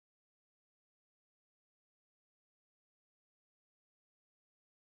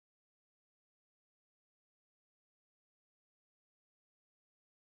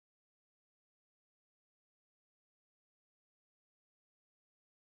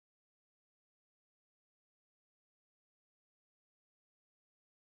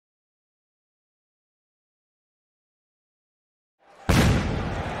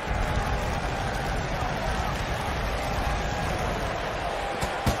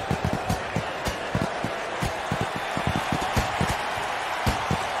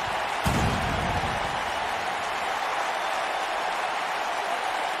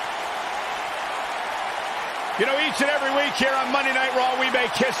here on Monday Night Raw, we make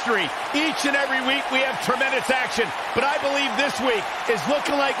history. Each and every week we have tremendous action, but I believe this week is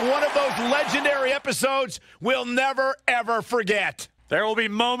looking like one of those legendary episodes we'll never, ever forget. There will be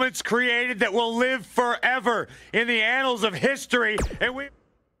moments created that will live forever in the annals of history, and we...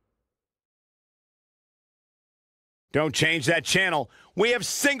 Don't change that channel. We have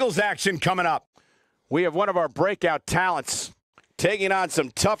singles action coming up. We have one of our breakout talents taking on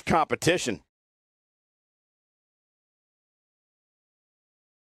some tough competition.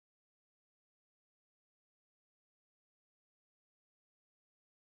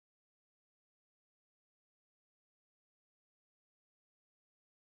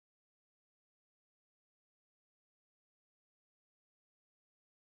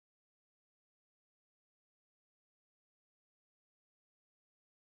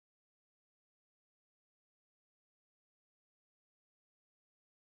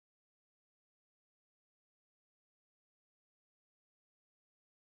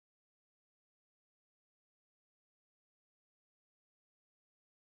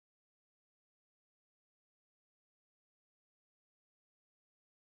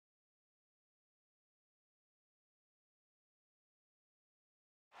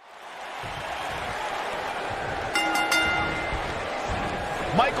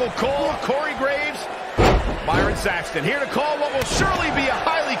 Michael Cole, Corey Graves, Byron Saxton, here to call what will surely be a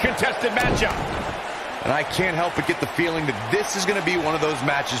highly contested matchup. And I can't help but get the feeling that this is going to be one of those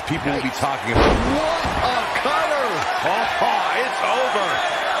matches people will be talking about. What a cutter! Oh, it's over.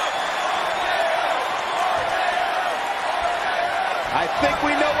 I think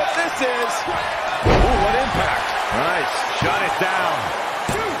we know what this is. Ooh, what impact. Nice. Shut it down.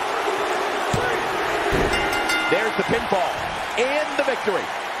 There's the pinfall and the victory.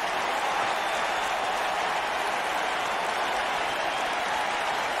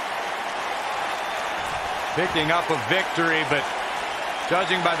 Picking up a victory, but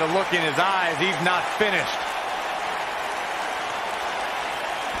judging by the look in his eyes, he's not finished.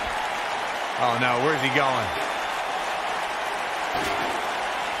 Oh no, where's he going?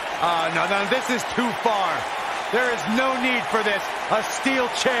 Oh no, this is too far. There is no need for this. A steel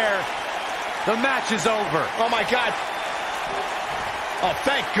chair. The match is over. Oh my God. Oh,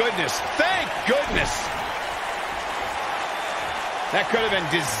 thank goodness. Thank goodness. That could have been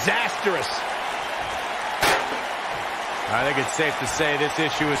disastrous. I think it's safe to say this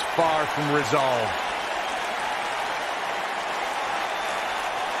issue is far from resolved.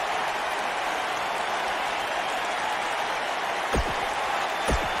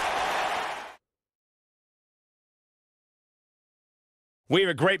 We have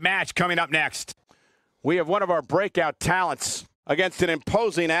a great match coming up next. We have one of our breakout talents against an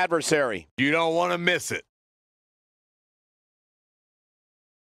imposing adversary. You don't want to miss it.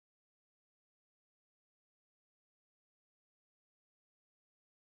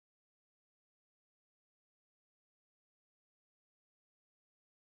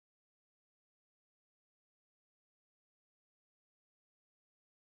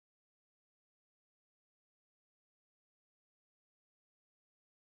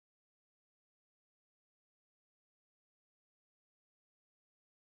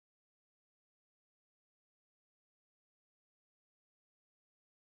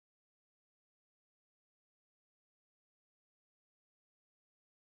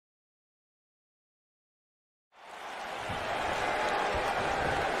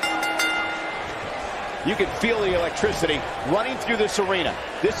 You can feel the electricity running through this arena.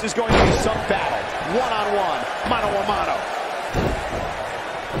 This is going to be some battle. One-on-one, mano-a-mano.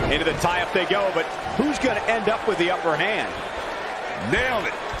 Into the tie-up they go, but who's going to end up with the upper hand? Nailed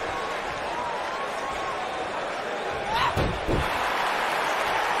it.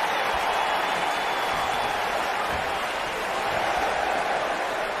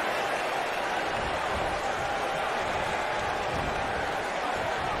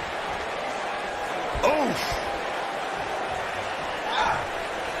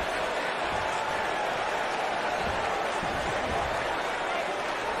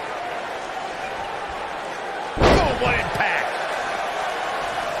 What impact!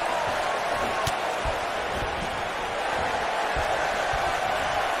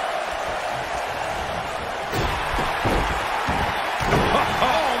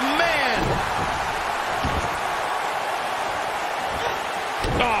 Oh, man!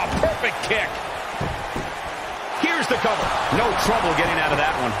 Oh, perfect kick. Here's the cover. No trouble getting out of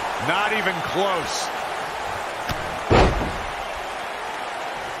that one. Not even close.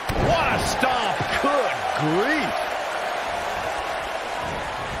 What a stomp. Good grief.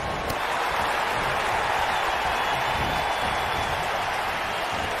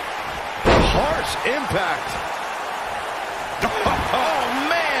 Harsh impact. Oh,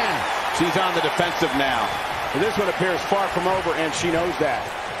 man! She's on the defensive now. And this one appears far from over, and she knows that.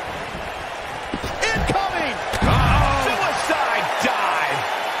 Incoming! Suicide dive!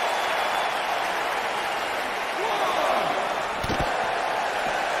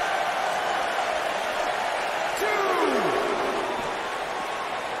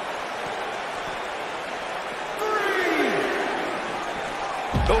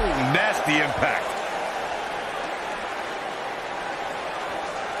 Oh, nasty impact.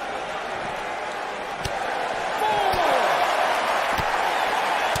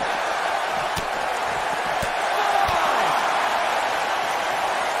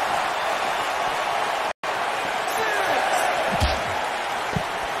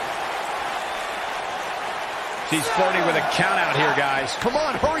 She's flirting with a count out here, guys. Come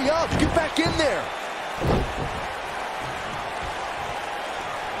on, hurry up. Get back in there.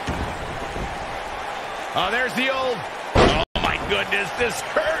 Oh, there's the old... Oh, my goodness, this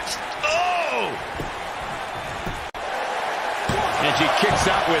hurts. Oh! And she kicks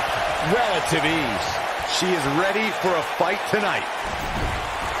out with relative ease. She is ready for a fight tonight.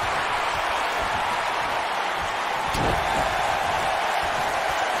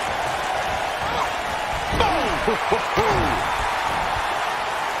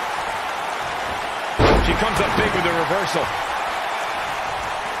 She comes up big with a reversal.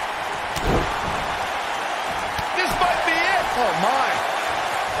 This might be it. Oh, my.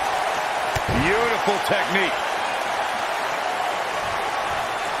 Beautiful technique.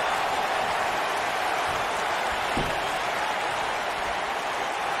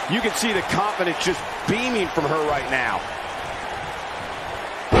 You can see the confidence just beaming from her right now.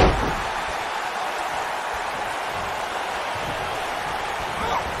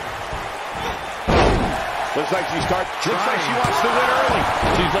 Looks like she wants to win early.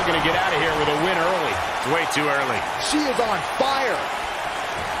 She's looking to get out of here with a win early. It's way too early. She is on fire.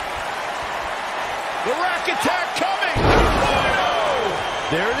 The rack attack coming. Oh!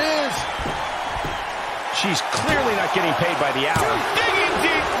 There it is. She's clearly not getting paid by the hour. Digging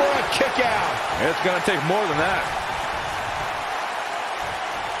deep for a kick out. It's going to take more than that.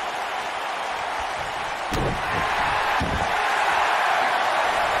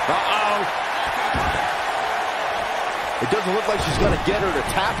 Uh-oh. It doesn't look like she's going to get her to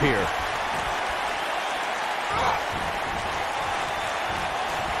tap here.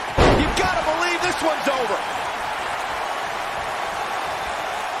 You've got to believe this one's over.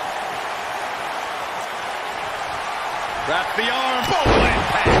 Wrap the arm. Boom,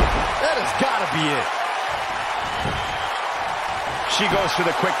 impact. That has got to be it. She goes for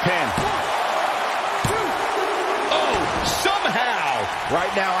the quick pin. Oh, somehow.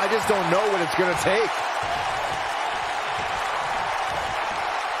 Right now, I just don't know what it's going to take.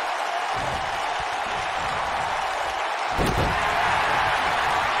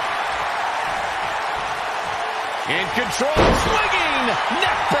 In control, swinging,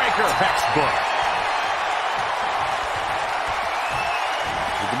 neck breaker, textbook.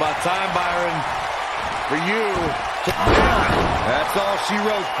 It's about time, Byron, for you to... That's all she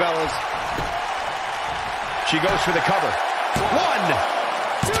wrote, fellas. She goes for the cover. 1,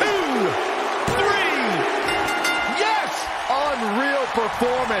 2, 3. Yes! Unreal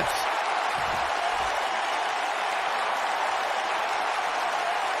performance.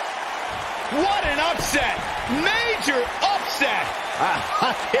 What an upset. Major upset.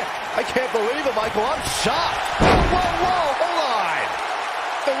 I can't believe it, Michael. I'm shocked. Whoa, hold on.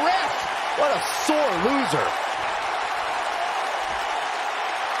 The ref. What a sore loser.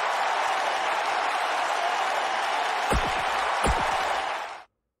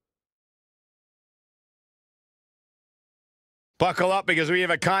 Buckle up because we have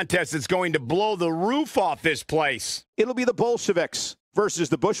a contest that's going to blow the roof off this place. It'll be the Bolsheviks versus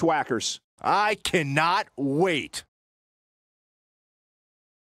the Bushwhackers. I cannot wait.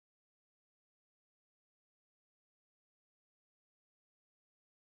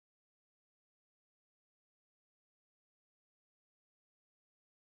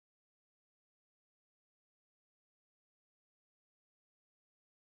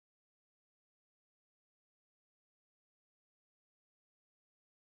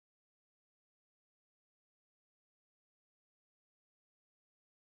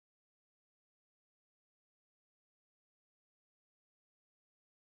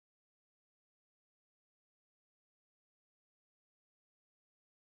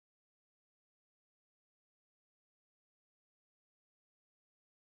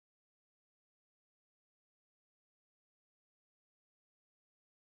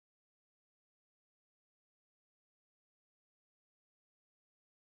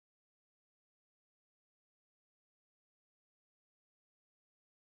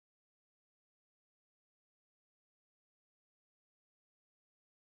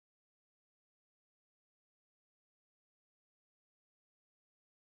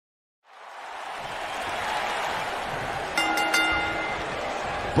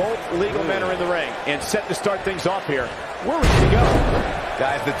 Both legal men are in the ring and set to start things off here. We're ready to go.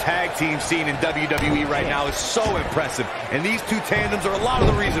 Guys, the tag team scene in WWE right now is so impressive, and these two tandems are a lot of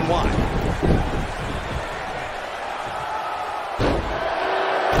the reason why.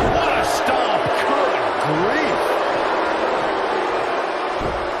 What a stomp. Good grief.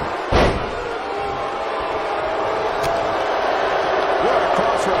 We're at a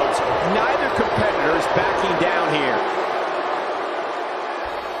crossroads. Neither competitor is backing down here.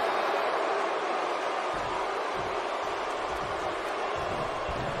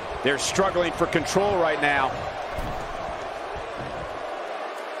 They're struggling for control right now.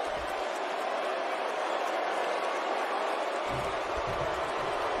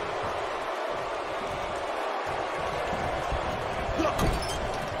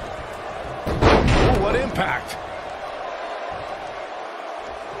 Oh, what impact.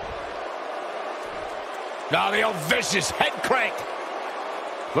 Now the old vicious head crank.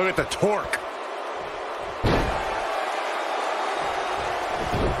 Look at the torque.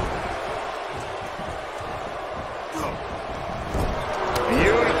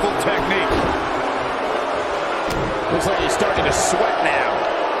 Beautiful technique. Looks like he's starting to sweat now.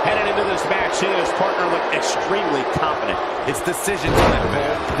 Headed into this match, he and his partner look extremely confident. It's decision time,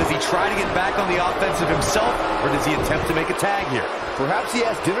 Cole. Does he try to get back on the offensive himself, or does he attempt to make a tag here? Perhaps he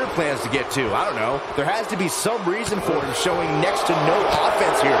has dinner plans to get to. I don't know. There has to be some reason for him showing next to no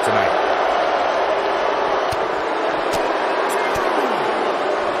offense here tonight.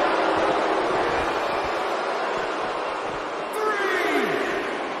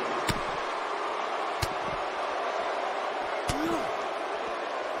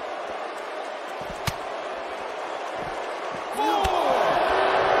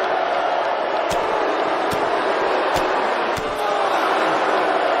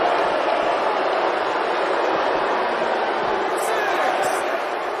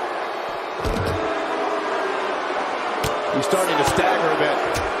 He's starting to stagger a bit.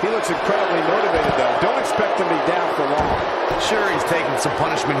 He looks incredibly motivated, though. Don't expect him to be down for long. Sure, he's taking some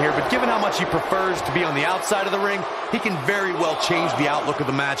punishment here, but given how much he prefers to be on the outside of the ring, he can very well change the outlook of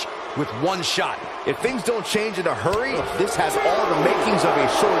the match with one shot. If things don't change in a hurry, this has all the makings of a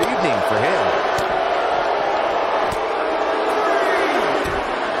short evening for him.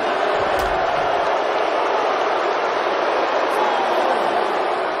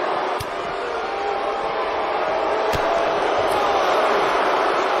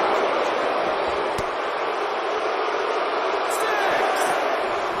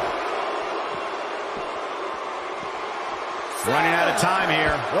 Running out of time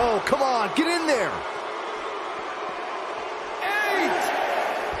here. Oh, come on, get in there.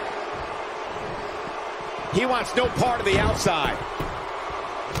 8. He wants no part of the outside.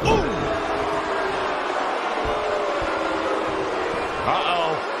 Ooh.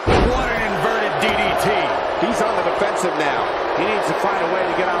 Uh-oh. What an inverted DDT. He's on the defensive now. He needs to find a way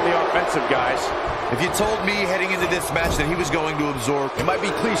to get on the offensive, guys. If you told me heading into this match that he was going to absorb... It might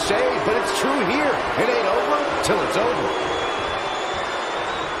be cliche, but it's true here. It ain't over till it's over.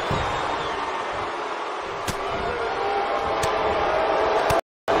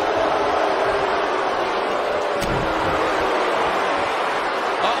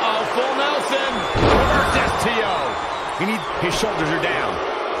 Full Nelson. Reverse STO. His shoulders are down.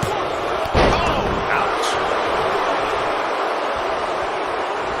 Oh, ouch.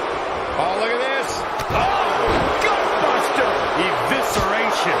 Oh, look at this. Oh, gutbuster.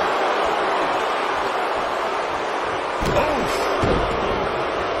 Evisceration. Oof.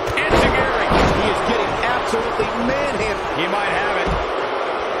 Enziguri. He is getting absolutely manhandled. He might have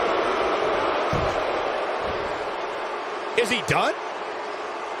it. Is he done?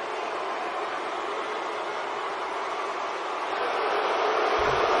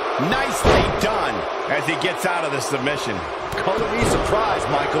 Nicely done as he gets out of the submission. Color me surprised,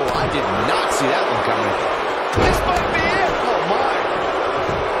 Michael. I did not see that one coming. This might be it. Oh, my.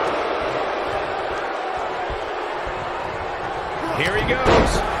 Here he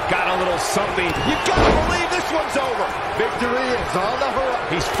goes. Got a little something. You gotta believe this one's over. Victory is on the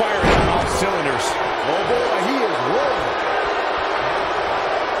horizon. He's firing on all cylinders. Oh, boy, he is rolling.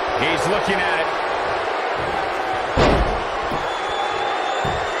 He's looking at it.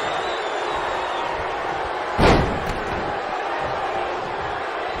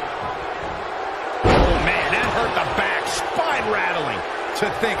 To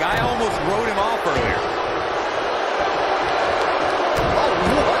think, I almost wrote him off earlier. Oh,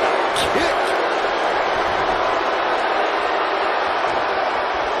 what a kick.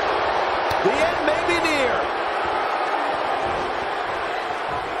 The end may be near.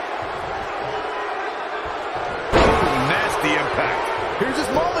 Ooh, nasty impact. Here's his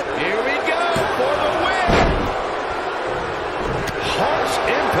mark.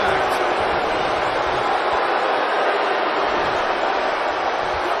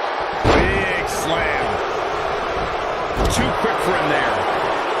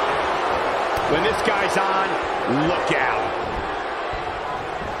 When this guy's on, look out.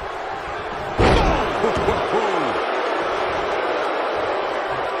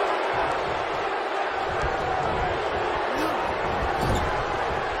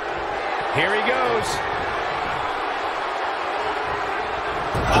 Here he goes.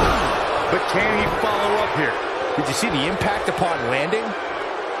 But can he follow up here? Did you see the impact upon landing?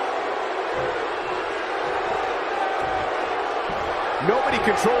 Nobody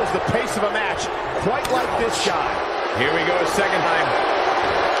controls the pace of a match quite like this guy. Here we go, second time.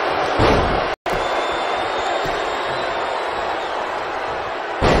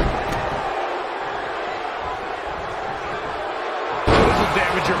 This will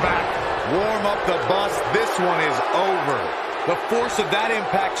damage your back. Warm up the bus. This one is over. The force of that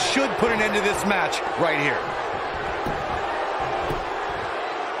impact should put an end to this match right here.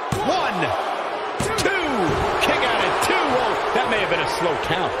 1, 2, kick out at 2. Whoa, that may have been a slow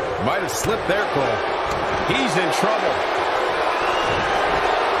count. Might have slipped there, Cole. He's in trouble.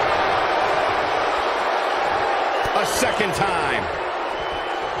 A second time.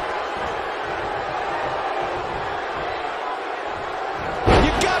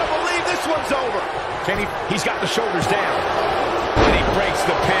 You gotta believe this one's over. Can he? He's got the shoulders down. And he breaks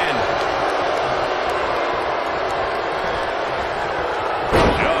the pin.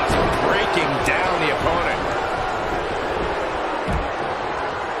 Just breaking down the opponent.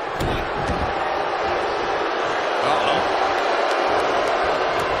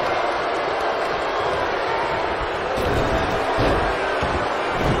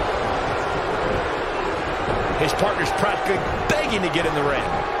 His partner's practically begging to get in the ring.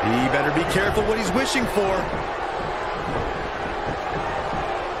 He better be careful what he's wishing for.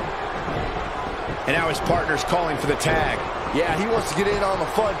 And now his partner's calling for the tag. Yeah, he wants to get in on the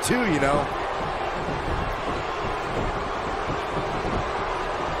fun too, you know.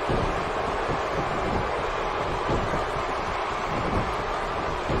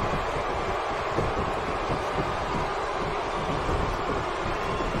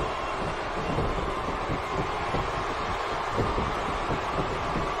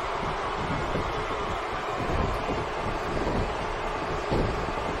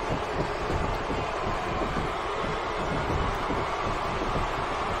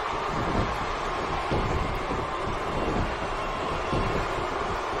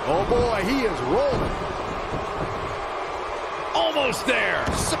 Oh boy, he is rolling. Almost there.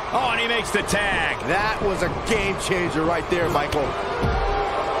 Oh, and he makes the tag. That was a game changer right there, Michael.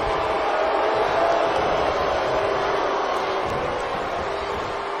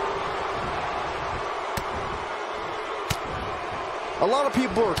 A lot of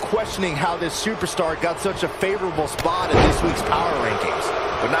people are questioning how this superstar got such a favorable spot in this week's power rankings.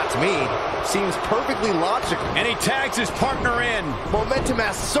 But not to me. Seems perfectly logical. And he tags his partner in. Momentum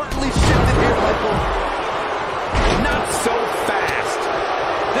has certainly shifted here, Michael. Not so fast.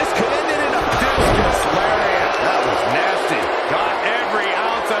 This could end it in a discus lariat. That was nasty. Got every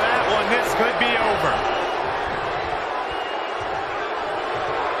ounce of that one. This could be over.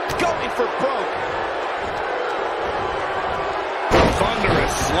 Going for broke.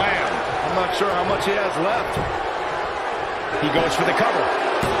 Thunderous slam. I'm not sure how much he has left. He goes for the cover.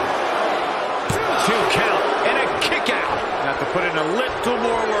 2 count and a kick out. Have to put in a little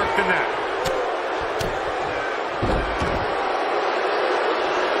more work than that.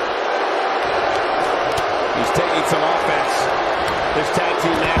 He's taking some offense. This tag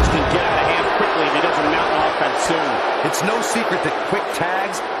team match can get out of hand quickly if he doesn't mount an offense soon. It's no secret that quick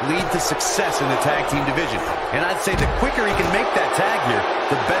tags lead to success in the tag team division. And I'd say the quicker he can make that tag here,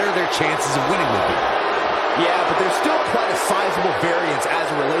 the better their chances of winning will be. Yeah, but there's still quite a sizable variance as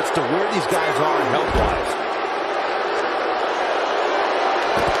it relates to where these guys are health-wise.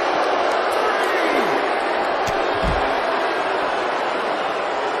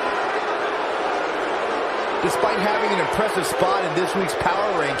 Despite having an impressive spot in this week's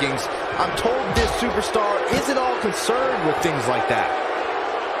power rankings, I'm told this superstar isn't all concerned with things like that.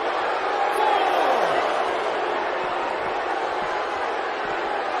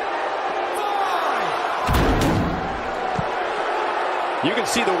 You can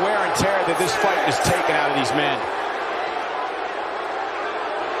see the wear and tear that this fight has taken out of these men.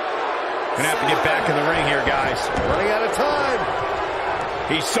 Gonna have to get back in the ring here, guys. Running out of time.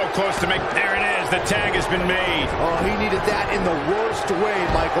 He's so close to make... There it is. The tag has been made. Oh, he needed that in the worst way,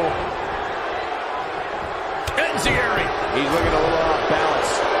 Michael. Enziguri. He's looking a little off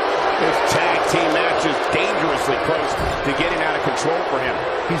balance. This tag team match is dangerously close to getting out of control for him.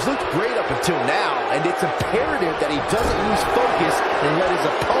 He's looked great up until now, and it's imperative that he doesn't lose focus and let his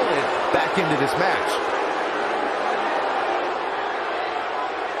opponent back into this match.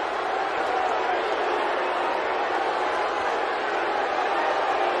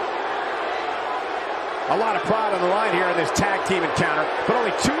 A lot of pride on the line here in this tag team encounter, but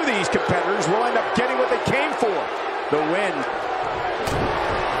only two of these competitors will end up getting what they came for, the win.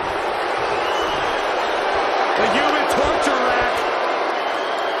 The human torture rack.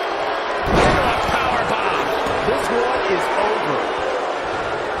 A power bomb. This one is over.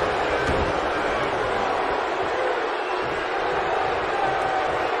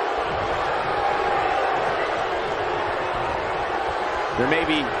 There may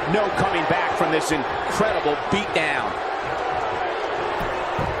be no coming back from this incredible beatdown.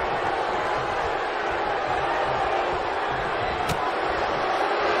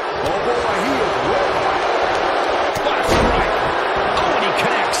 Oh boy, he is rolling. That's right. Oh, and he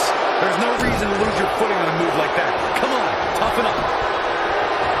connects. There's no reason to lose your footing on a move like that. Come on, toughen up.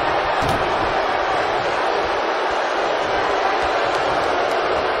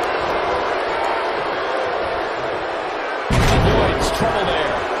 Avoids trouble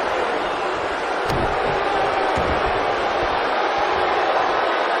there.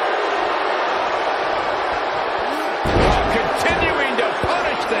 Continuing to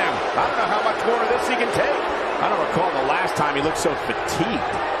punish them. I don't know how much more of this he can take. I don't recall the last time he looked so fatigued.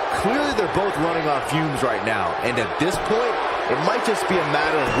 Clearly they're both running on fumes right now, and at this point, it might just be a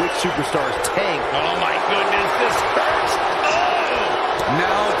matter of which superstar's tank. Oh, my goodness, this hurts. Oh!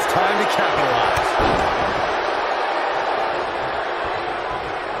 Now it's time to capitalize.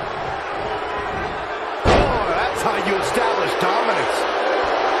 Oh, that's how you establish dominance.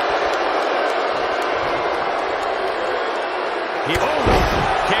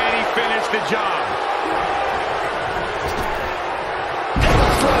 Can he finish the job?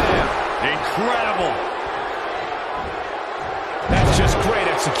 Incredible. That's just great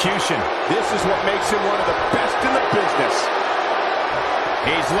execution. This is what makes him one of the best in the business.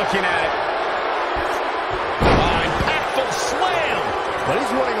 He's looking at it. Oh, impactful slam. But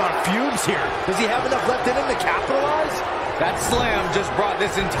he's running on fumes here. Does he have enough left in him to capitalize? That slam just brought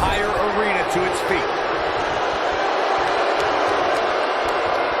this entire arena to its feet.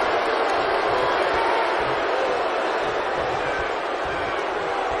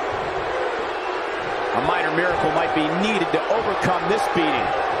 A minor miracle might be needed to overcome this beating.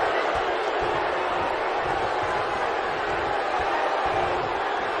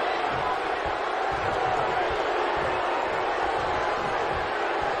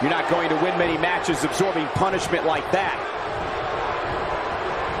 You're not going to win many matches absorbing punishment like that.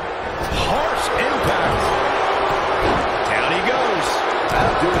 Harsh impact. Down he goes.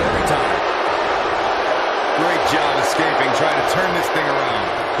 That'll do it every time. Great job escaping, trying to turn this thing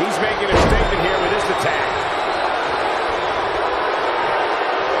around. He's making a statement here with this attack.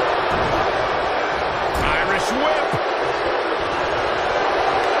 Irish whip.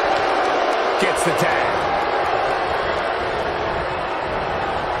 Gets the tag.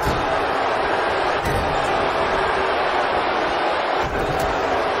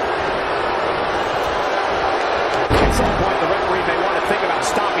 At some point, the referee may want to think about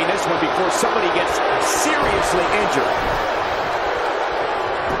stopping this one before somebody gets seriously injured.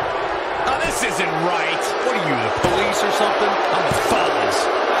 Oh, this isn't right. What are you, the police or something? I'm the fellas.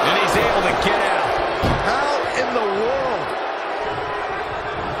 And he's able to get out. How in the world?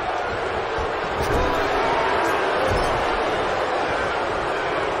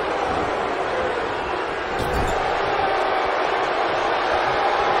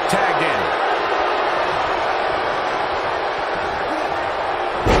 Tagged in.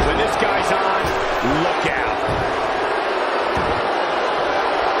 When this guy's on, look out.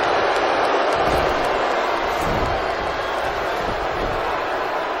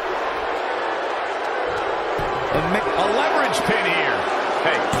 A leverage pin here.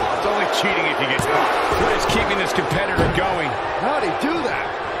 Hey, it's only cheating if you get caught. What is keeping this competitor going? How'd he do that?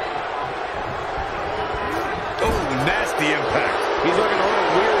 Oh, nasty impact. He's looking a little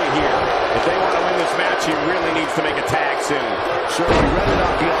weary here. If they want to win this match, he really needs to make a tag soon. Sure, we'd rather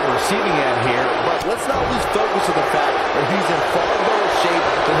not be on the receiving end here, but let's not lose focus of the fact that he's in far better shape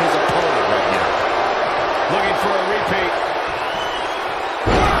than his opponent right now. Looking for a repeat.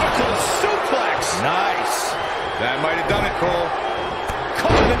 Vertical suplex. Nice. That might have done it, Cole.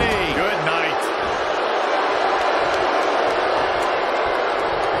 Caught the knee. Good night.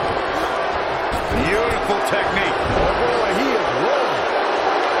 Beautiful technique. Oh boy, he is rolling.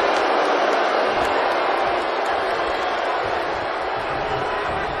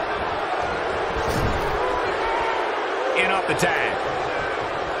 In off the tag.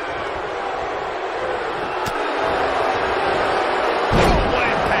 What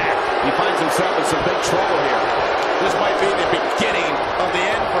impact. He finds himself in some big trouble here. This might be the beginning of the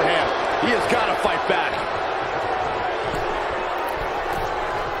end for him. He has got to fight back.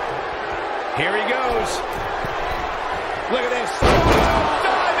 Here he goes.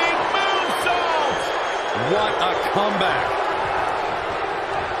 come back.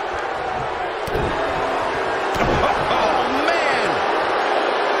 Oh, man!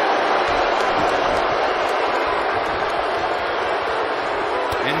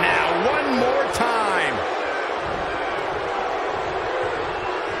 And now one more time.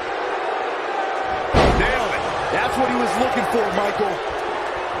 Nailed it. That's what he was looking for, Michael.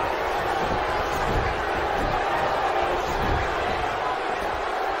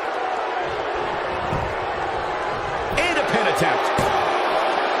 Attempt. 2!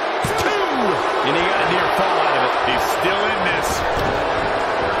 And he got a near fall out of it. He's still in this.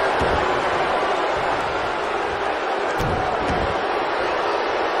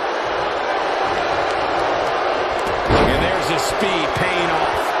 And there's his speed paying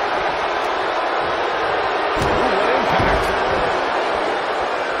off. Ooh, what impact.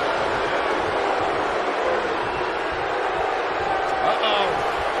 Uh-oh.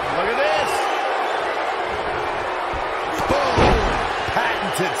 Look at this.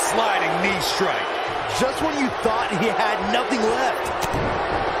 Patented sliding knee strike. Just when you thought he had nothing left.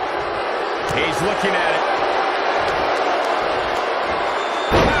 He's looking at it.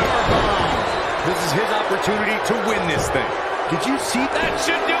 Powerbomb. This is his opportunity to win this thing. Did you see that? That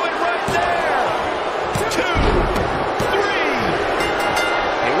should do it right there. 2, 3.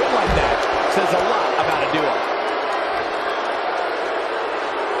 A win like that says a lot about a duo.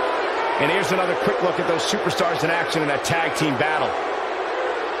 And here's another quick look at those superstars in action in that tag team battle.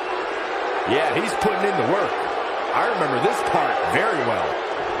 Yeah, he's putting in the work. I remember this part very well.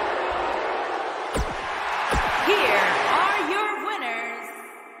 Here are your winners.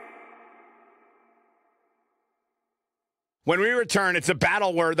 When we return, it's a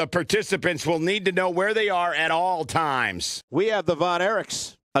battle where the participants will need to know where they are at all times. We have the Von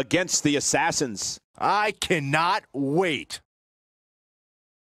Erichs against the Assassins. I cannot wait.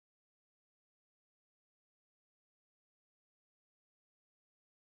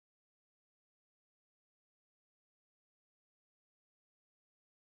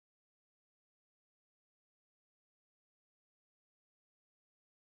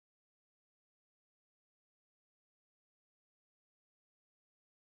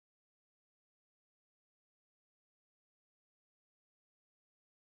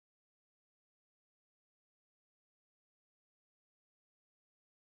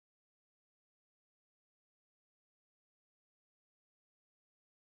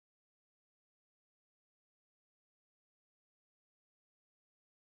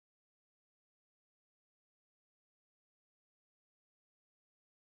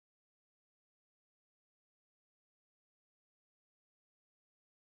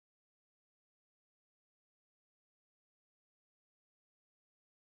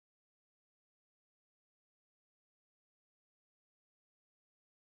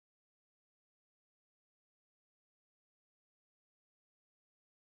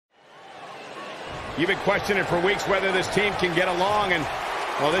 You've been questioning for weeks whether this team can get along, and,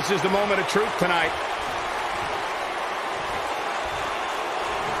 well, this is the moment of truth tonight.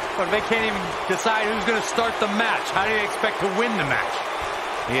 But they can't even decide who's going to start the match. How do you expect to win the match?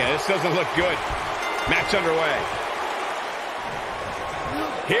 Yeah, this doesn't look good. Match underway.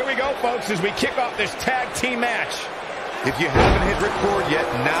 Here we go, folks, as we kick off this tag team match. If you haven't hit record yet,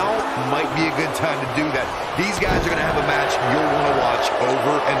 now might be a good time to do that. These guys are going to have a match you'll want to watch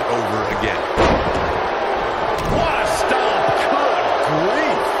over and over again. What a stomp! Good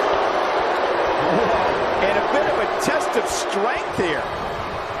grief! Whoa. And a bit of a test of strength here.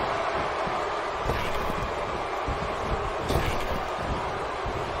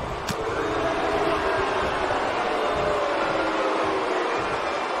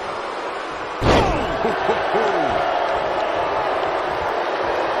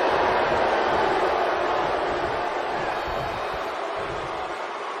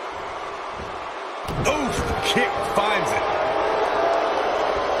 Kick finds it.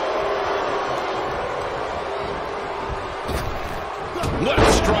 What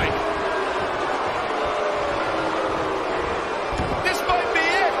a strike. This might be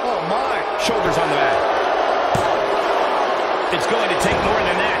it. Oh, my. Shoulders on the mat. It's going to take more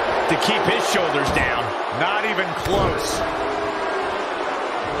than that to keep his shoulders down. Not even close.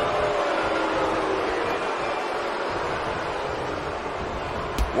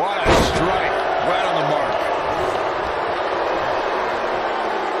 What a strike. Right on the mark.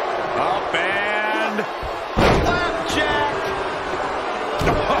 Up and flapjack.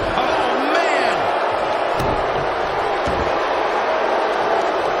 Oh, man.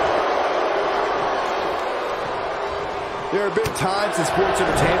 There have been times in sports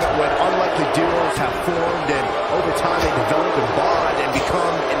entertainment when unlikely duos have formed, and over time they develop and bond and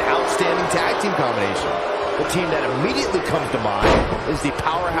become an outstanding tag team combination. The team that immediately comes to mind is the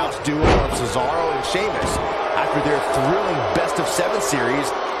powerhouse duo of Cesaro and Sheamus. After their thrilling best-of-7 series,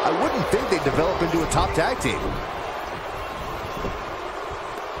 I wouldn't think they'd develop into a top tag team.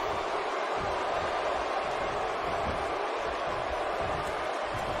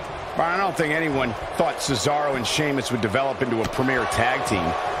 I don't think anyone thought Cesaro and Sheamus would develop into a premier tag team.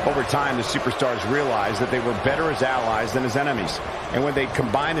 Over time, the superstars realized that they were better as allies than as enemies. And when they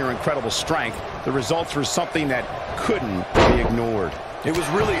combined their incredible strength, the results were something that couldn't be ignored. It was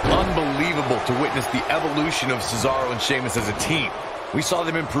really unbelievable to witness the evolution of Cesaro and Sheamus as a team. We saw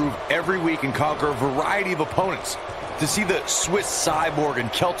them improve every week and conquer a variety of opponents. To see the Swiss Cyborg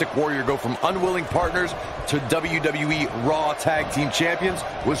and Celtic Warrior go from unwilling partners to WWE Raw Tag Team Champions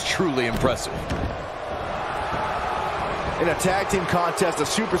was truly impressive. In a tag team contest, a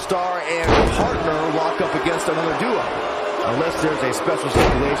superstar and partner lock up against another duo. Unless there's a special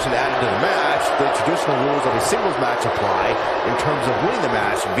stipulation added to the match, the traditional rules of a singles match apply in terms of winning the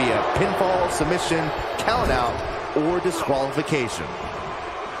match via pinfall, submission, countout, or disqualification.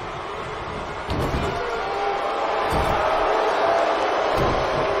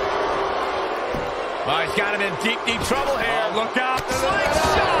 Oh, he's got him in deep, deep trouble here. Oh, look out.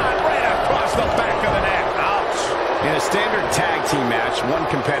 Slingshot right across the back of the neck. Ouch. In a standard tag team match, one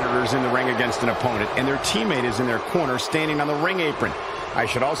competitor is in the ring against an opponent, and their teammate is in their corner standing on the ring apron. I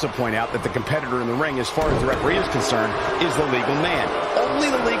should also point out that the competitor in the ring, as far as the referee is concerned, is the legal man.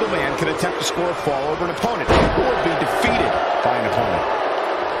 Only the legal man can attempt to score a fall over an opponent or be defeated by an opponent.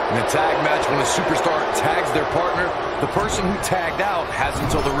 In a tag match, when a superstar tags their partner, the person who tagged out has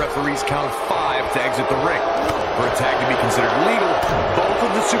until the referee's count of 5 to exit the ring. For a tag to be considered legal, both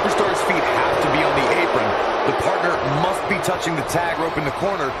of the superstars' feet have to be on the apron. The partner must be touching the tag rope in the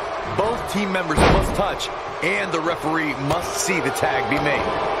corner. Both team members must touch, and the referee must see the tag be made.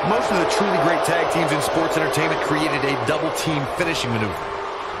 Most of the truly great tag teams in sports entertainment created a double team finishing maneuver.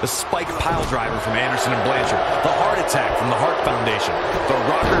 The spike pile driver from Anderson and Blanchard, the heart attack from the Hart Foundation, the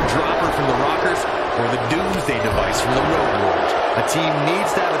rocker dropper from the Rockers, or the doomsday device from the Road Warriors. A team needs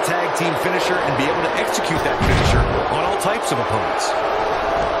to have a tag team finisher and be able to execute that finisher on all types of opponents.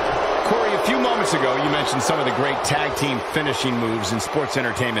 Corey, a few moments ago, you mentioned some of the great tag team finishing moves in sports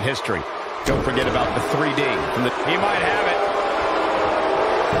entertainment history. Don't forget about the 3D. He might have it.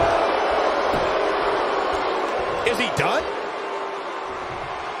 Is he done?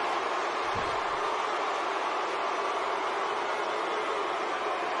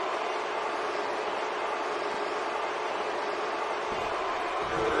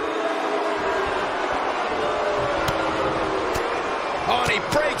 Oh, and he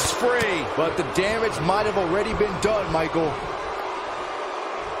breaks free. But the damage might have already been done, Michael.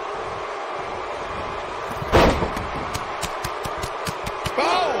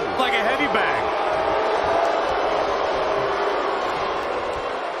 Oh, like a heavy bag.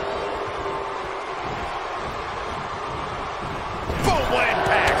 Boom, what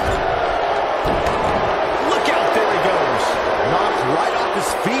impact. Look out, there he goes. Knocked right off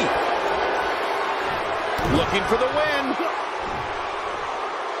his feet. Looking for the win.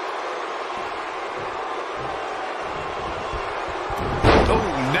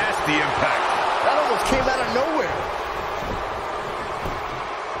 Nasty impact. That almost came out of nowhere.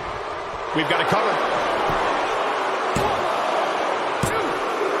 We've got a cover.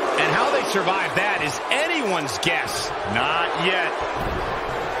 And how they survive that is anyone's guess. Not yet.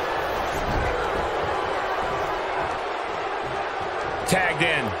 Tagged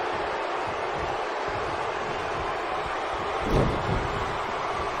in.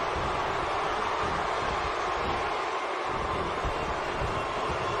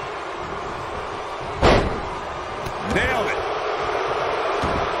 Nailed it.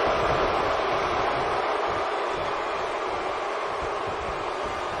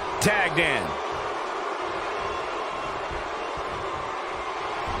 Tagged in.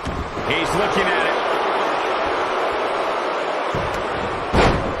 He's looking at it.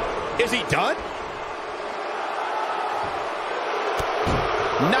 Is he done?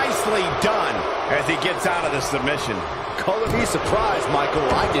 Nicely done as he gets out of the submission. Color me surprised, Michael.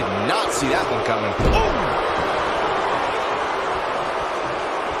 I did not see that one coming. Boom!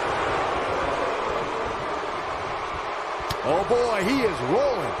 Oh boy, he is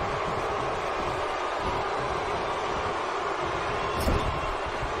rolling.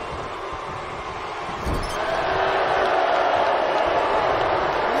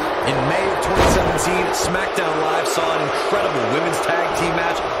 In May of 2017, SmackDown Live saw an incredible women's tag team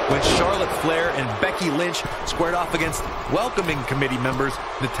match when Charlotte Flair and Becky Lynch squared off against welcoming committee members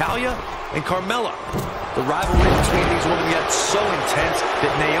Natalya and Carmella. The rivalry between these women got so intense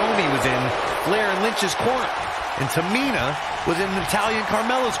that Naomi was in Flair and Lynch's corner, and Tamina was in Natalya and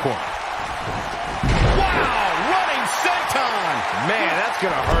Carmella's corner. Wow, running senton. Man, that's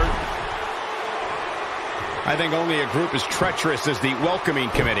going to hurt. I think only a group as treacherous as the welcoming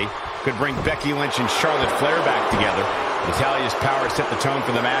committee could bring Becky Lynch and Charlotte Flair back together. Natalya's power set the tone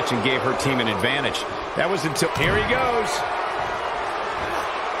for the match and gave her team an advantage. That was until... Here he goes.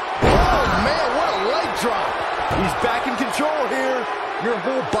 Oh, man, what a leg drop. He's back in control here. Your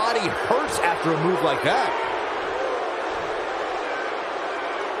whole body hurts after a move like that.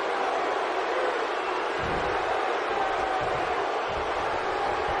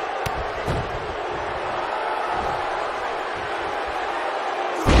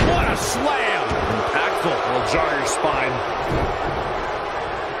 Slam. Impactful. Will jar your spine.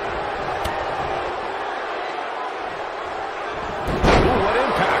 Ooh, what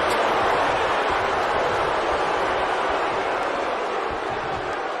impact.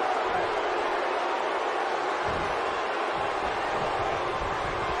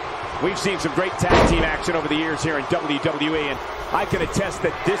 We've seen some great tag team action over the years here in WWE, and I can attest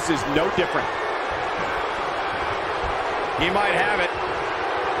that this is no different. He might have it.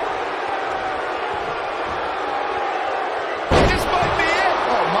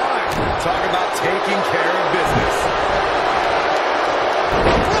 Talk about taking care of business.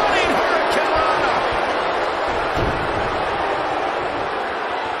 Running Hurricanrana.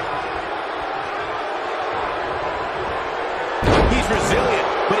 He's resilient,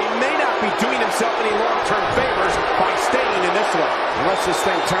 but he may not be doing himself any long-term favors by staying in this one. Unless this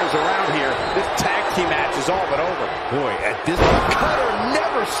thing turns around here, this tag team match is all but over. Boy, at this point, Cutter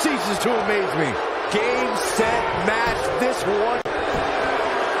never ceases to amaze me. Game, set, match, this one.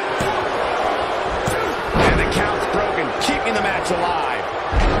 Count's broken, keeping the match alive.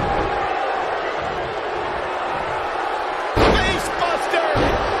 Face buster!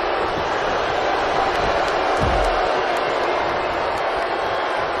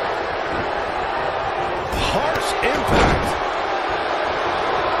 Harsh impact.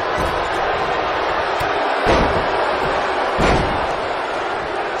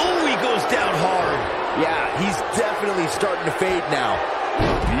 Ooh, he goes down hard. Yeah, he's definitely starting to fade now.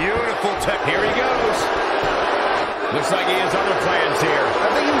 Beautiful tech. Here he goes. Looks like he has other plans here. I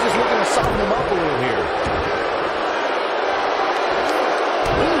think he was just looking to soften him up a little here.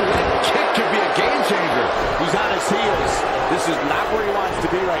 Ooh, that kick could be a game changer. He's on his heels. This is not where he wants to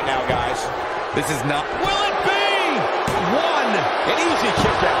be right now, guys. This is not... Will it be? One. An easy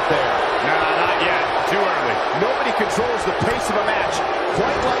kick out there. No, not yet. Too early. Nobody controls the pace of a match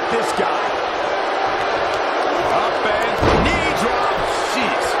quite like this guy. Up and knee drop.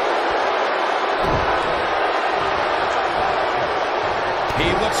 Jeez. He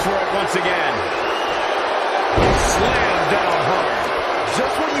looks for it once again. Slam down hard.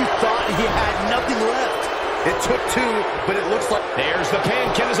 Just when you thought he had nothing left. It took two, but it looks like... There's the pin.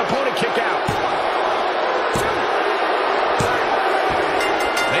 Can his opponent kick out?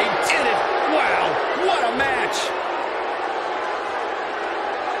 They did it. Wow, what a match.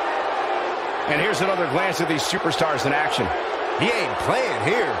 And here's another glance at these superstars in action. He ain't playing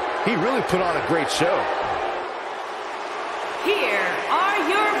here. He really put on a great show. Here are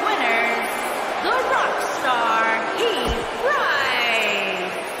your winners, the Rockstar Heath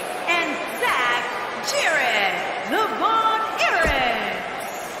Rice and Zach Jarrett, the Von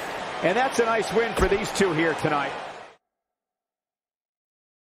Erichs. And that's a nice win for these two here tonight.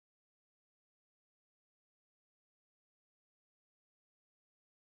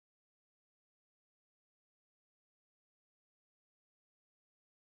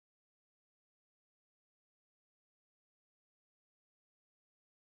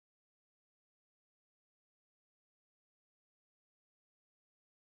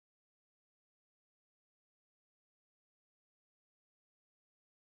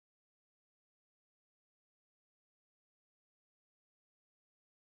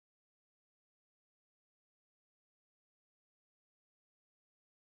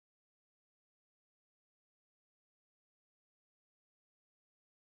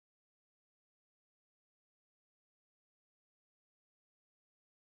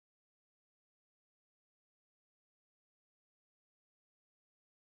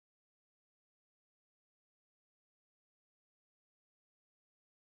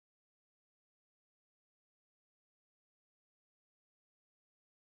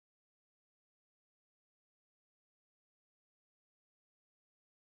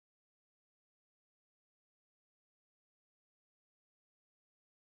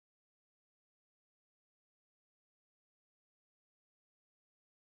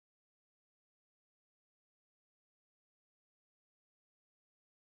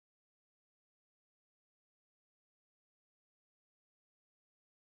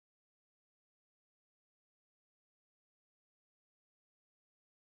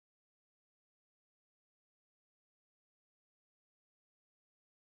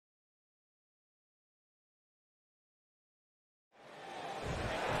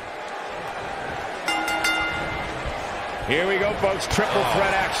 Here we go, folks. Triple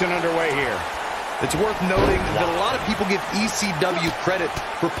threat action underway here. It's worth noting that a lot of people give ECW credit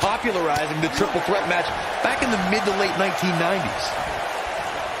for popularizing the triple threat match back in the mid to late 1990s.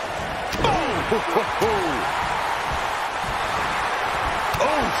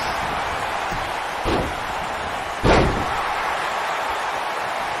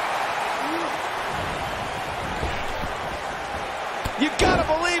 You gotta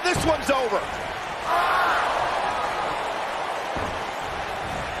believe this one's over.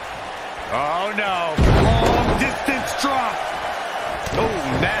 Oh, no. Long distance drop.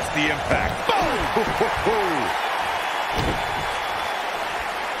 Oh, nasty impact. Boom!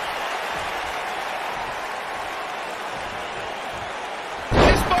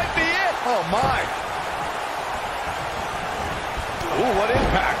 This might be it. Oh, my. Ooh, what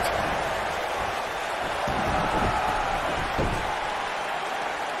impact.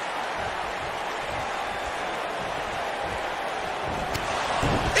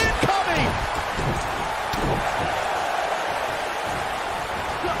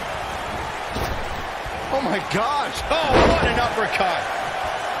 Oh, my gosh. Oh, what an uppercut.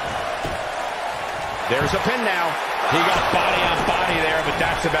 There's a pin now. He got body on body there, but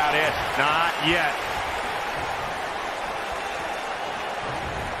that's about it. Not yet.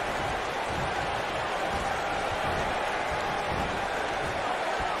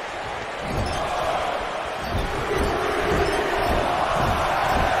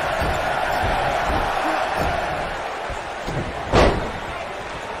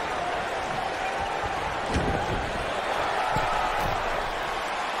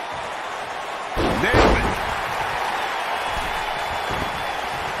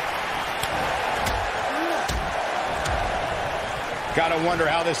 Gotta wonder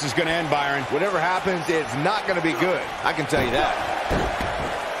how this is gonna end, Byron. Whatever happens, it's not going to be good. I can tell you that.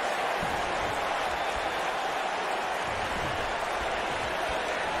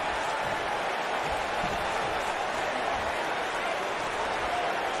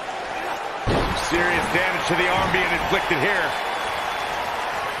 Serious damage to the arm being inflicted here.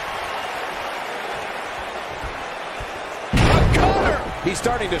 He's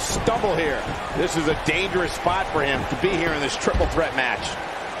starting to stumble here. This is a dangerous spot for him to be here in this triple threat match.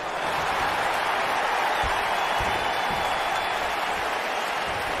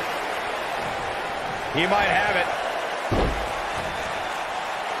 He might have it.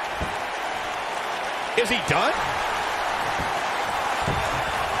 Is he done?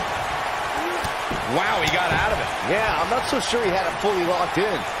 Wow, he got out of it. Yeah, I'm not so sure he had it fully locked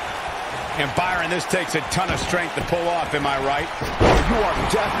in. And Byron, this takes a ton of strength to pull off, am I right? You are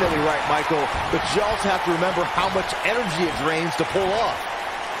definitely right, Michael. But you also have to remember how much energy it drains to pull off.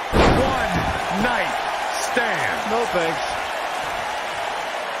 One night stand. No thanks.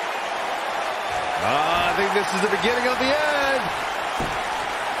 I think this is the beginning of the end.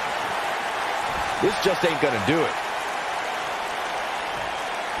 This just ain't gonna do it.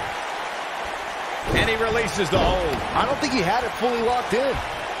 And he releases the hold. I don't think he had it fully locked in.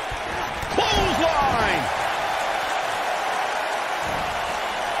 Clothesline!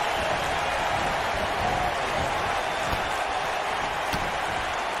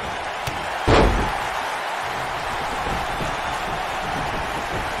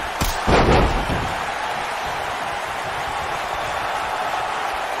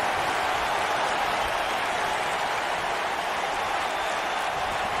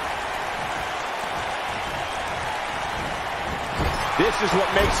 This is what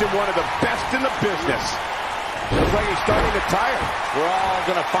makes him one of the best in the business. Looks like he's starting to tire. We're all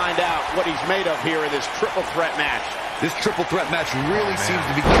going to find out what he's made of here in this triple threat match. This triple threat match really seems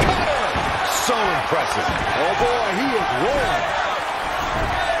to be so impressive. Oh boy, he is rolling.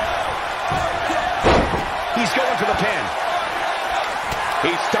 He's going for the pin.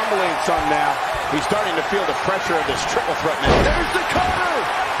 He's stumbling some now. He's starting to feel the pressure of this triple threat match. There's the cover!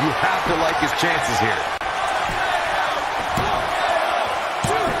 You have to like his chances here.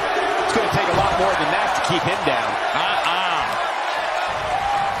 It's going to take a lot more than that to keep him down.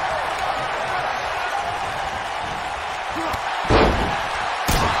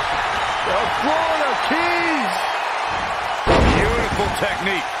 The Florida Keys. Beautiful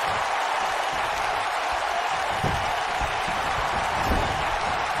technique.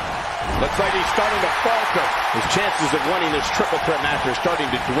 Looks like he's starting to falter. His chances of winning this triple threat match are starting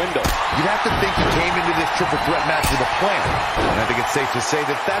to dwindle. You'd have to think he came into this triple threat match with a plan. And I think it's safe to say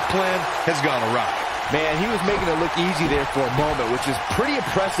that that plan has gone awry. Man, he was making it look easy there for a moment, which is pretty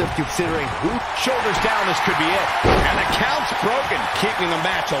impressive considering who... Shoulders down, this could be it. And the count's broken, keeping the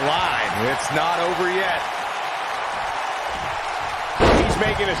match alive. It's not over yet. He's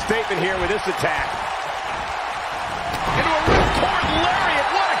making a statement here with this attack. And he Ripcord lariat.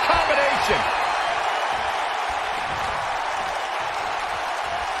 What a combination.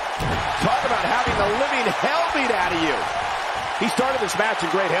 Talk about having the living hell beat out of you. He started this match in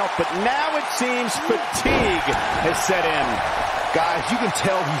great health, but now it seems fatigue has set in. Guys, you can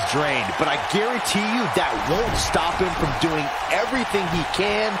tell he's drained, but I guarantee you that won't stop him from doing everything he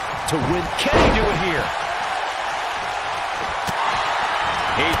can to win. Can he do it here?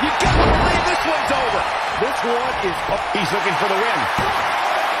 You gotta believe this one's over. This one is up. He's looking for the win.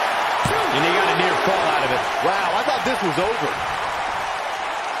 And he got a near fall out of it. Wow, I thought this was over.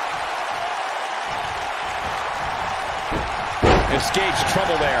 Escapes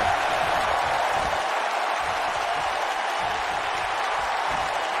trouble there.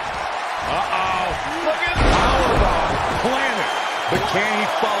 Uh-oh. Look at powerbomb. Planet. But can he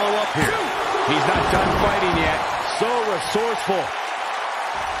follow up here? He's not done fighting yet. So resourceful.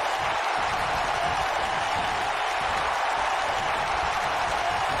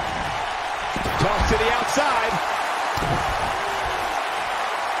 Toss to the outside.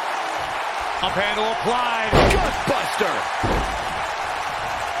 Up handle applied. Gutbuster.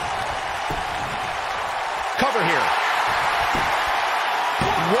 Cover here.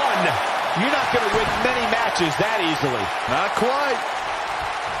 One. You're not going to win many matches that easily. Not quite.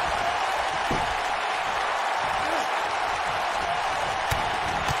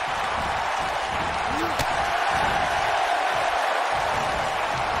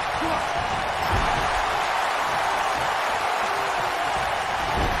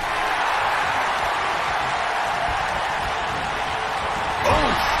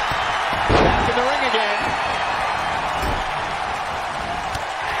 Back in the ring again.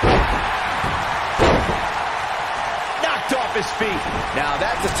 Knocked off his feet. Now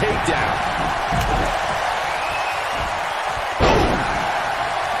that's a takedown.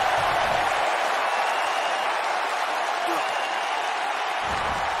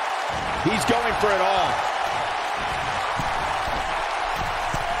 He's going for it all.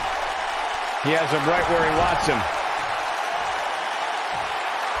 He has him right where he wants him.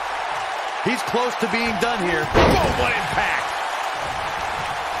 He's close to being done here. Whoa, what impact!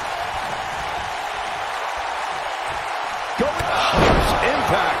 Going harsh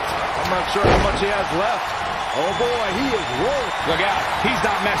impact. I'm not sure how much he has left. Oh boy, he is rolled. Look out. He's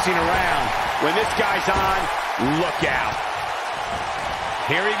not messing around. When this guy's on, look out.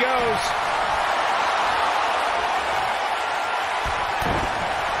 Here he goes.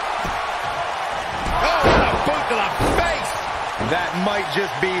 Oh, what a boot to the face. That might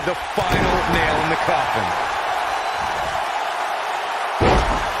just be the final nail in the coffin.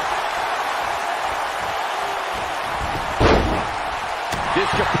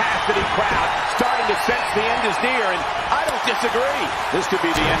 This capacity crowd starting to sense the end is near, and I don't disagree. This could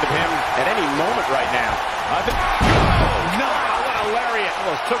be the end of him at any moment right now. Oh, no. What a lariat.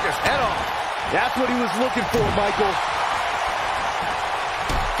 Almost took his head off. That's what he was looking for, Michael.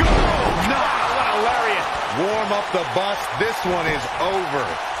 No, what a lariat. Warm up the bus. This one is over.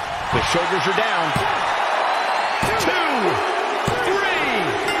 The shoulders are down. 2, 3.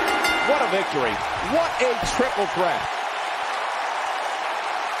 What a victory. What a triple threat.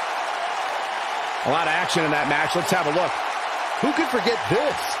 A lot of action in that match. Let's have a look. Who could forget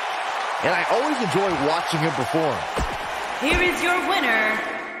this? And I always enjoy watching him perform. Here is your winner,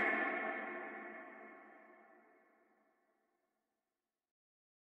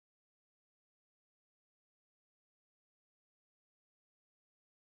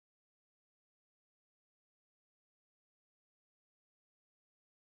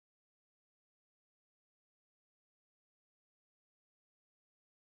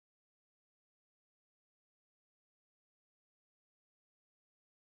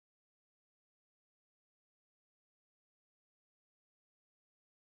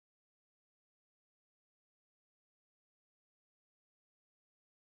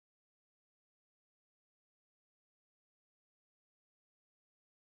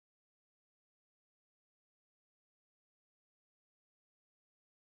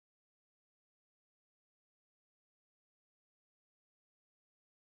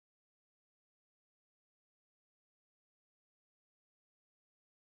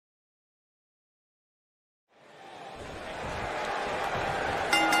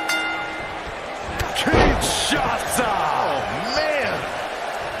 Kinshasa. Oh, man.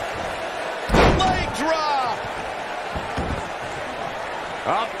 Leg drop.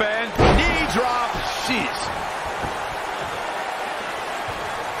 Up and Knee drop. Jeez.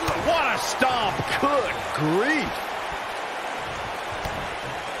 What a stomp. Good grief.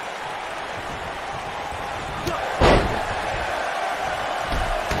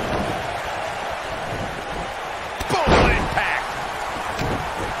 Boom, what impact.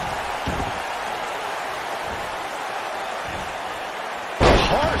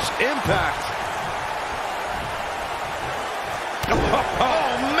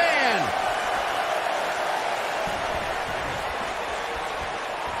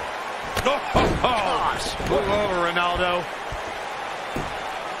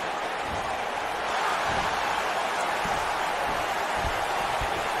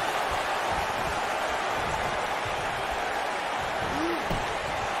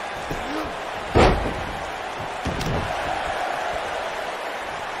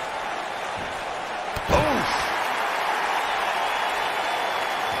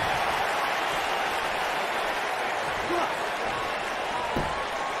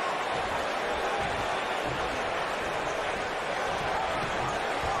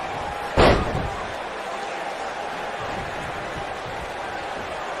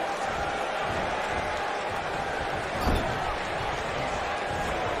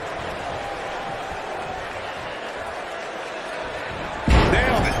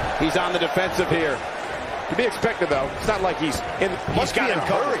 He's on the defensive here. To be expected, though. It's not like he's got in a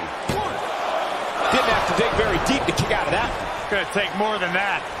hurry. Didn't have to dig very deep to kick out of that. It's going to take more than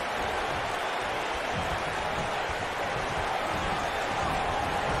that.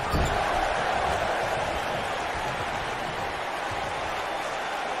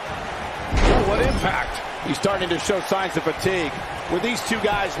 Oh, what impact. He's starting to show signs of fatigue. With these two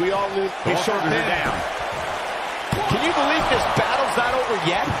guys, we all knew his shoulders are down. Can you believe this battle's not over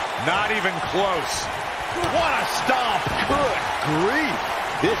yet? Not even close. What a stomp. Good grief.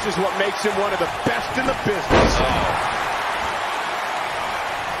 This is what makes him one of the best in the business.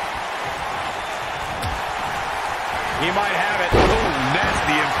 He might have it. Oh,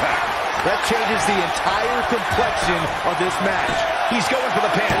 nasty impact. That changes the entire complexion of this match. He's going for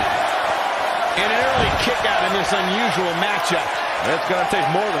the pin. And an early kick out in this unusual matchup. It's going to take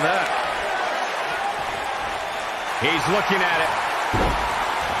more than that. He's looking at it.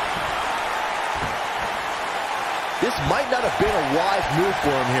 This might not have been a wise move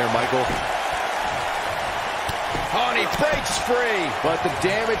for him here, Michael. Oh, and he breaks free. But the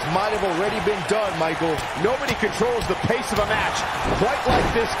damage might have already been done, Michael. Nobody controls the pace of a match quite like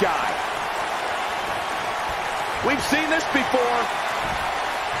this guy. We've seen this before.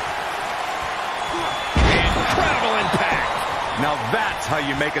 Incredible impact. Now that's how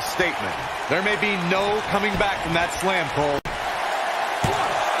you make a statement. There may be no coming back from that slam, Cole.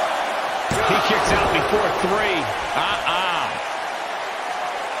 He kicks out before 3.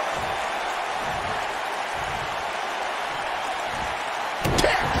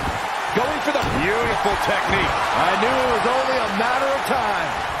 Going for the Beautiful technique. I knew it was only a matter of time.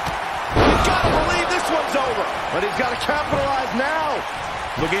 He's got to believe this one's over. But he's got to capitalize now.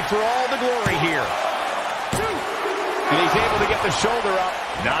 Looking for all the glory here. And he's able to get the shoulder up.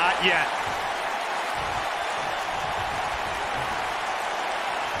 Not yet.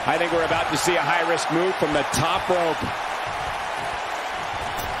 I think we're about to see a high-risk move from the top rope.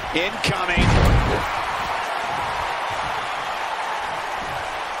 Incoming.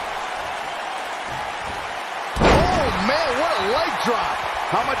 Oh, man, what a leg drop.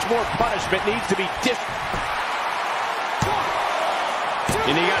 How much more punishment needs to be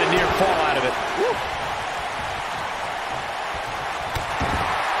And he got a near fall out of it. Woo.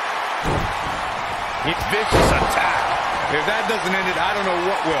 Vicious attack. If that doesn't end it, I don't know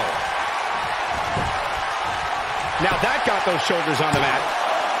what will. Now that got those shoulders on the mat.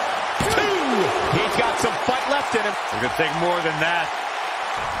 2. He's got some fight left in him. It's going to take more than that.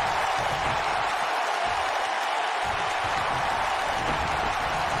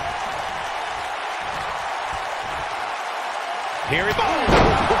 Here he goes.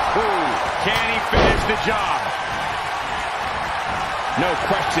 Can he finish the job? No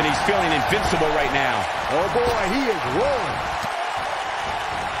question, he's feeling invincible right now. Oh, boy, he is rolling.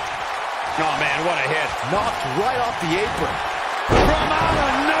 Oh, man, what a hit. Knocked right off the apron. From out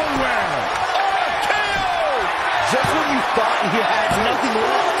of nowhere. KO! Just when you thought he had nothing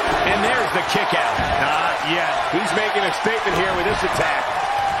left. And there's the kick out. Not yet. He's making a statement here with this attack.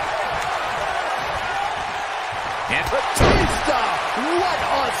 And Batista! What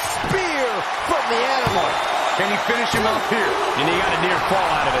a spear from the animal. can he finish him off here? And he got a near fall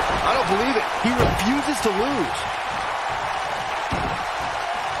out of it. I don't believe it. He refuses to lose.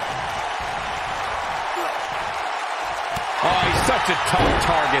 Oh, he's such a tough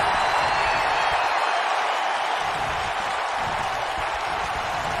target.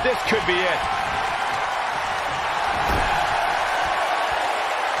 This could be it.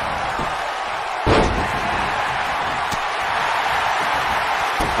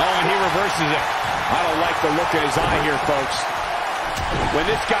 Oh, and he reverses it. I don't like the look in his eye here, folks. When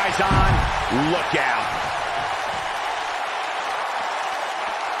this guy's on, look out.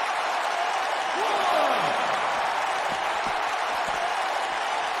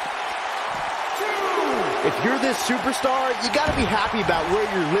 If you're this superstar, you got to be happy about where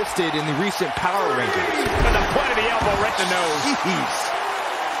you're listed in the recent power rankings. And the point of the elbow right in the nose. Jeez.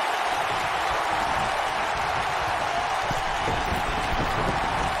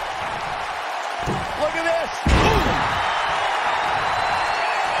 Look at this.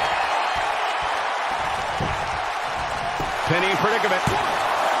 Penny in predicament.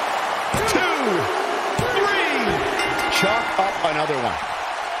 2, 3. Chalk up another one.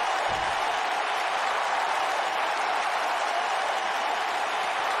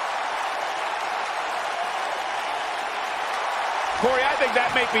 Corey, I think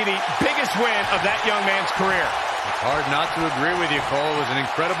that may be the biggest win of that young man's career. It's hard not to agree with you, Cole. It was an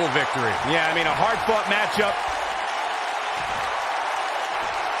incredible victory. Yeah, I mean, a hard-fought matchup.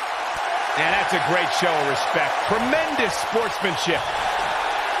 And that's a great show of respect. Tremendous sportsmanship.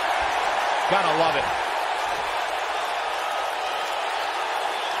 Gotta love it.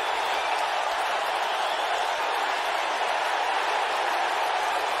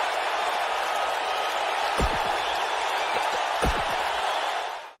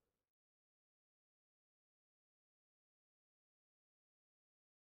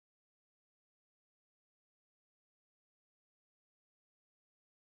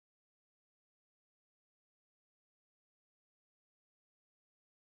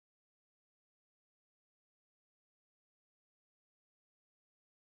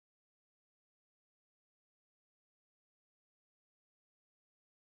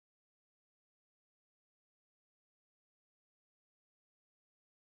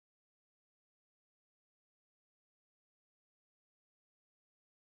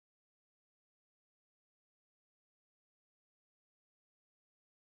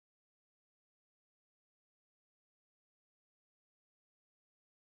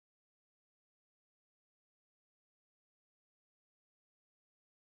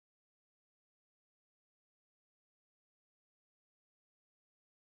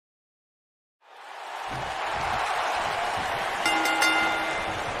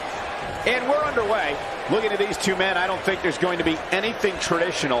 And we're underway. Looking at these two men, I don't think there's going to be anything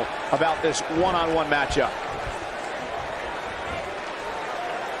traditional about this one-on-one matchup.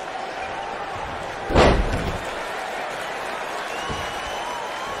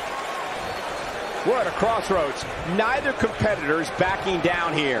 We're at a crossroads. Neither competitor's backing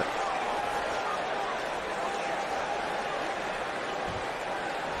down here.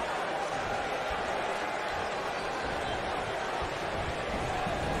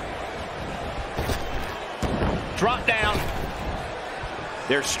 Drop down.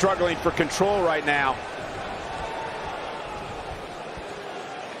 They're struggling for control right now.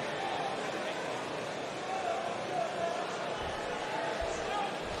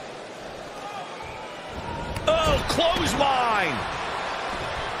 Oh, clothesline.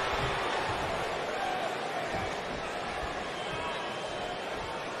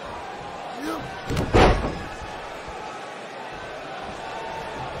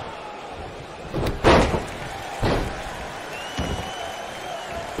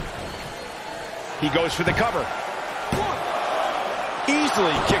 He goes for the cover.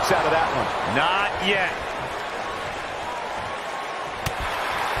 Easily kicks out of that one. Not yet.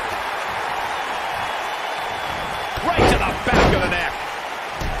 Right to the back of the neck.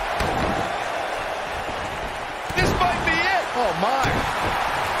 This might be it. Oh, my.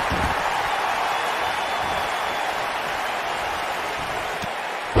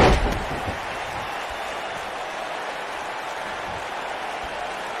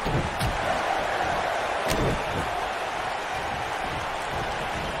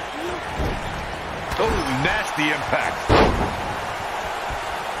 Oh, nasty impact.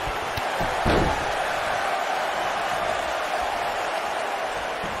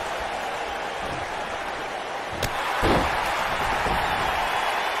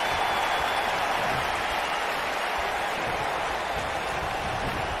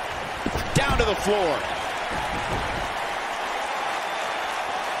 Down to the floor.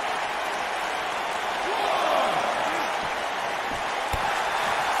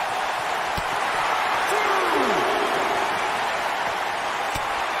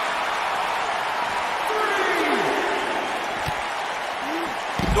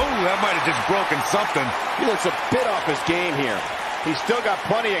 That might have just broken something. He looks a bit off his game here. He's still got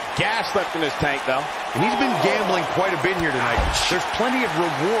plenty of gas left in his tank, though. And he's been gambling quite a bit here tonight. There's plenty of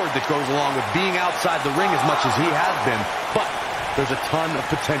reward that goes along with being outside the ring as much as he has been, but there's a ton of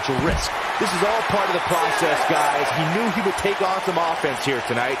potential risk. This is all part of the process, guys. He knew he would take on some offense here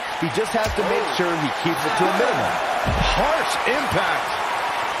tonight. He just has to make sure he keeps it to a minimum. Harsh impact.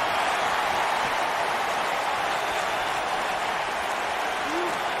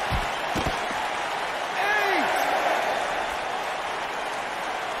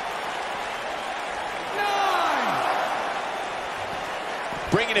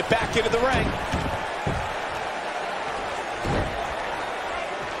 Bringing it back into the ring.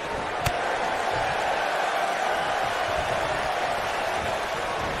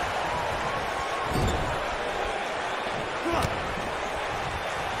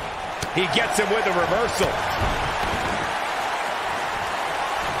 He gets him with a reversal.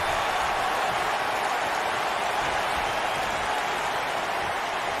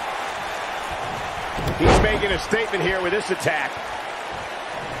 He's making a statement here with this attack.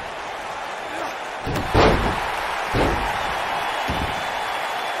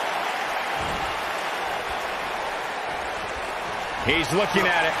 He's looking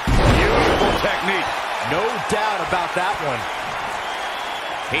at it. Beautiful technique. No doubt about that one.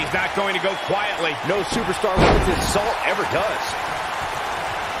 He's not going to go quietly. No superstar worth his salt ever does.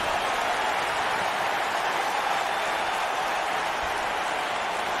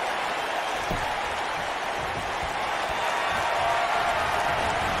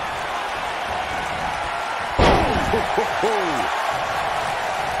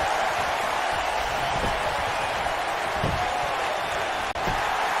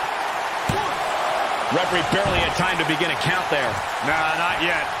 Referee barely had time to begin a count there. Nah, not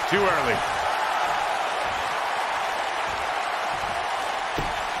yet. Too early.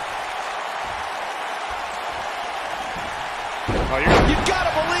 Oh, you've got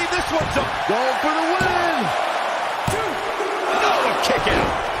to believe this one's up. Going for the win. Oh, a kick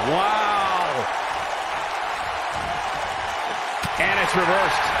out. Wow. And it's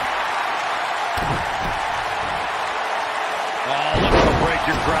reversed. Oh, look to break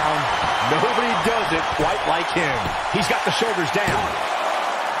your crown. Nobody does it quite like him. He's got the shoulders down.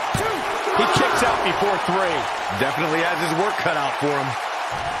 He kicks out before 3. Definitely has his work cut out for him.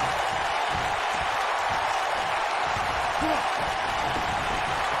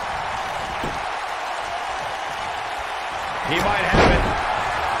 He might have it.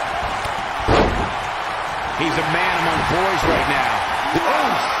 He's a man among boys right now.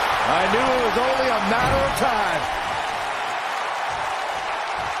 Oh, I knew it was only a matter of time.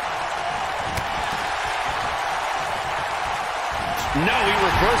 No, he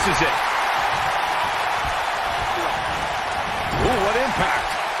reverses it. Ooh, what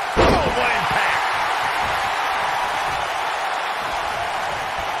impact. Oh, what impact.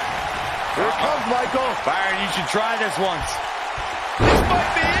 Here it comes, Michael. Byron, you should try this once. This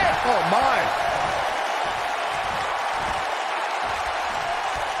might be it. Oh, my.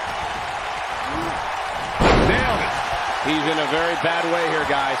 Nailed it. He's in a very bad way here,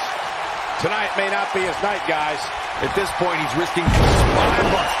 guys. Tonight may not be his night, guys. At this point, he's risking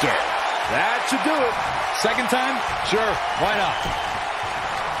spine buster. That should do it. Second time? Sure, why not?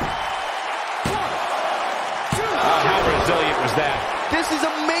 How resilient was that? This is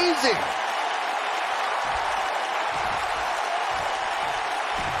amazing.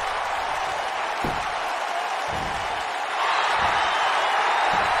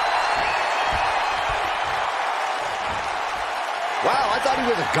 Wow, I thought he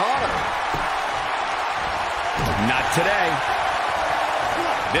was a goner. Not today.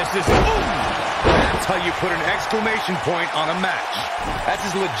 This is... That's how you put an exclamation point on a match. That's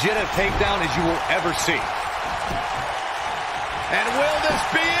as legit a takedown as you will ever see. And will this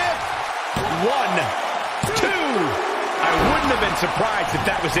be it? 1, 2. I wouldn't have been surprised if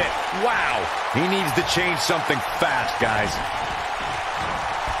that was it. Wow. He needs to change something fast, guys.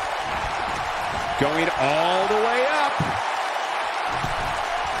 Going all the way up.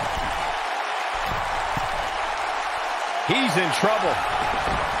 He's in trouble.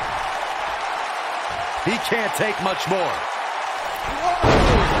 He can't take much more.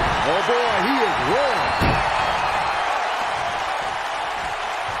 Oh, boy, he is rolling.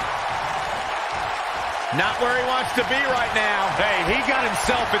 Not where he wants to be right now. Hey, he got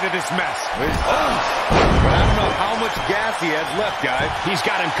himself into this mess. But I don't know how much gas he has left, guys. He's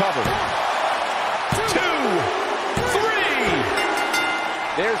got him covered. 2, 3.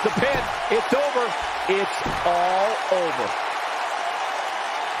 There's the pin. It's over. It's all over.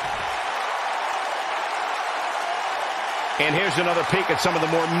 And here's another peek at some of the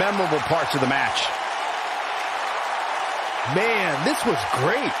more memorable parts of the match. Man, this was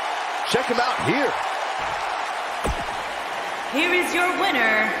great. Check him out here. Here is your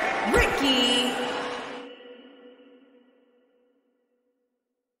winner, Ricky